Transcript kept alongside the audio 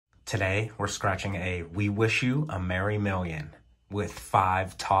Today, we're scratching a We Wish You a Merry Million with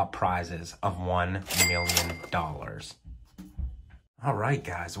 5 top prizes of $1 million. All right,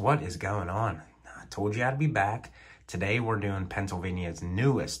 guys, what is going on? I told you I'd be back. Today, we're doing Pennsylvania's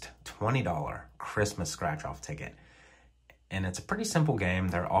newest $20 Christmas scratch-off ticket. And it's a pretty simple game.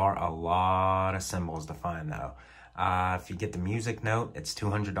 There are a lot of symbols to find, though. If you get the music note, it's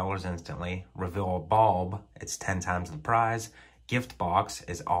 $200 instantly. Reveal a bulb, it's 10 times the prize. Gift box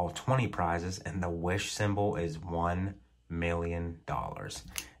is all 20 prizes, and the wish symbol is $1 million. And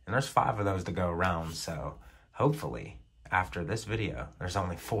there's 5 of those to go around, so hopefully after this video, there's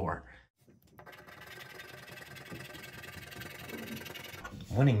only 4.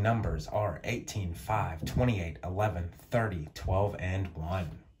 Winning numbers are 18, 5, 28, 11, 30, 12, and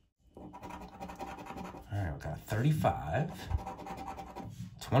 1. All right, we got 35,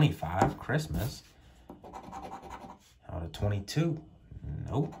 25, Christmas. How about a 22?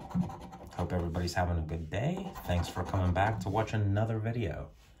 Nope. Hope everybody's having a good day. Thanks for coming back to watch another video.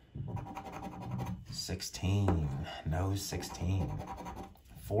 16, no 16.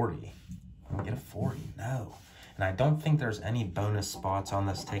 40, can we get a 40? No. And I don't think there's any bonus spots on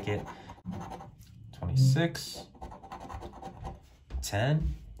this ticket. 26,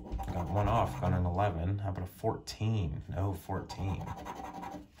 10, got 1 off, got an 11. How about a 14? No 14.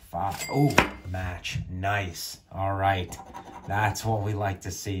 5, oh, match, nice. All right, that's what we like to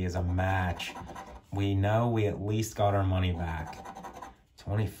see is a match. We know we at least got our money back.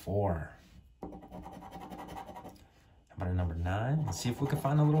 24. How about a number 9? Let's see if we can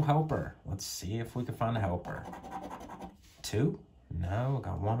find a little helper. Let's see if we can find a helper. 2? No,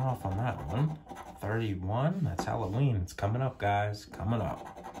 got 1 off on that one. 31, that's Halloween. It's coming up, guys, coming up.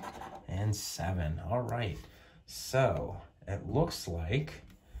 And 7, all right. So it looks like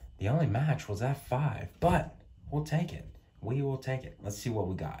the only match was that 5, but we'll take it. We will take it. Let's see what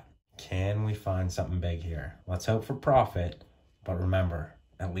we got. Can we find something big here? Let's hope for profit, but remember,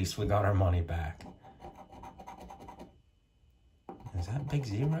 at least we got our money back. Is that big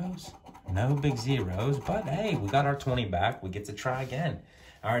zeros? No big zeros, but hey, we got our 20 back. We get to try again.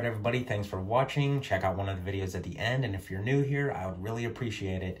 All right, everybody, thanks for watching. Check out one of the videos at the end, and if you're new here, I would really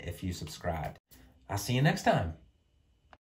appreciate it if you subscribed. I'll see you next time.